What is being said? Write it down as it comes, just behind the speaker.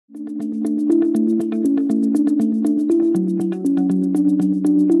Hi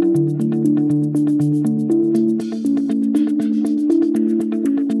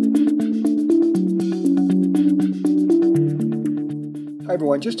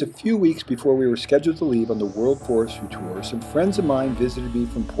everyone, just a few weeks before we were scheduled to leave on the World Forestry Tour, some friends of mine visited me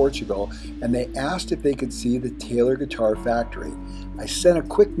from Portugal and they asked if they could see the Taylor Guitar Factory. I sent a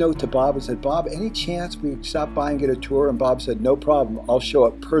quick note to Bob and said, Bob, any chance we could stop by and get a tour? And Bob said, no problem, I'll show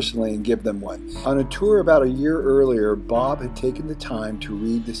up personally and give them one. On a tour about a year earlier, Bob had taken the time to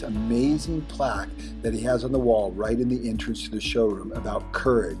read this amazing plaque that he has on the wall right in the entrance to the showroom about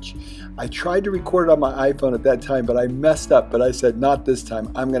courage. I tried to record it on my iPhone at that time, but I messed up, but I said, not this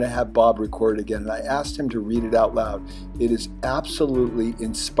time, I'm going to have Bob record it again. And I asked him to read it out loud. It is absolutely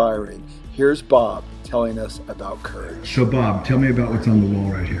inspiring. Here's Bob telling us about courage. So Bob, tell me about what's on the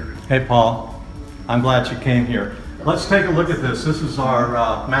wall right here. Hey Paul, I'm glad you came here. Let's take a look at this. This is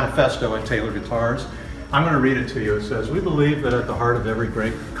our manifesto at Taylor Guitars. I'm going to read it to you. It says, we believe that at the heart of every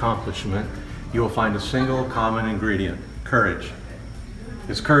great accomplishment, you will find a single common ingredient, courage.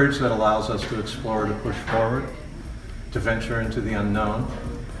 It's courage that allows us to explore, to push forward, to venture into the unknown.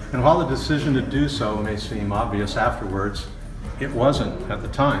 And while the decision to do so may seem obvious afterwards, it wasn't at the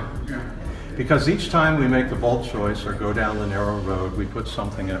time. Because each time we make the bold choice or go down the narrow road, we put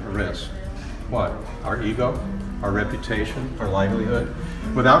something at risk. What? Our ego, our reputation, our livelihood.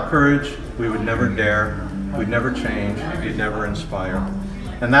 Without courage, we would never dare, we'd never change, we'd never inspire.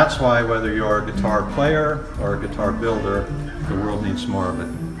 And that's why whether you're a guitar player or a guitar builder, the world needs more of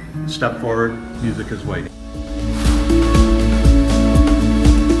it. Step forward, music is waiting.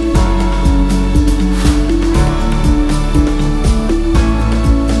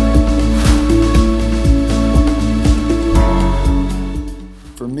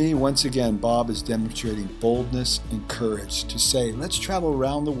 For me, once again, Bob is demonstrating boldness and courage to say, let's travel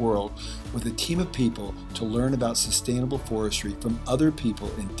around the world with a team of people to learn about sustainable forestry from other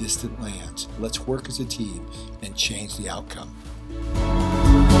people in distant lands. Let's work as a team and change the outcome.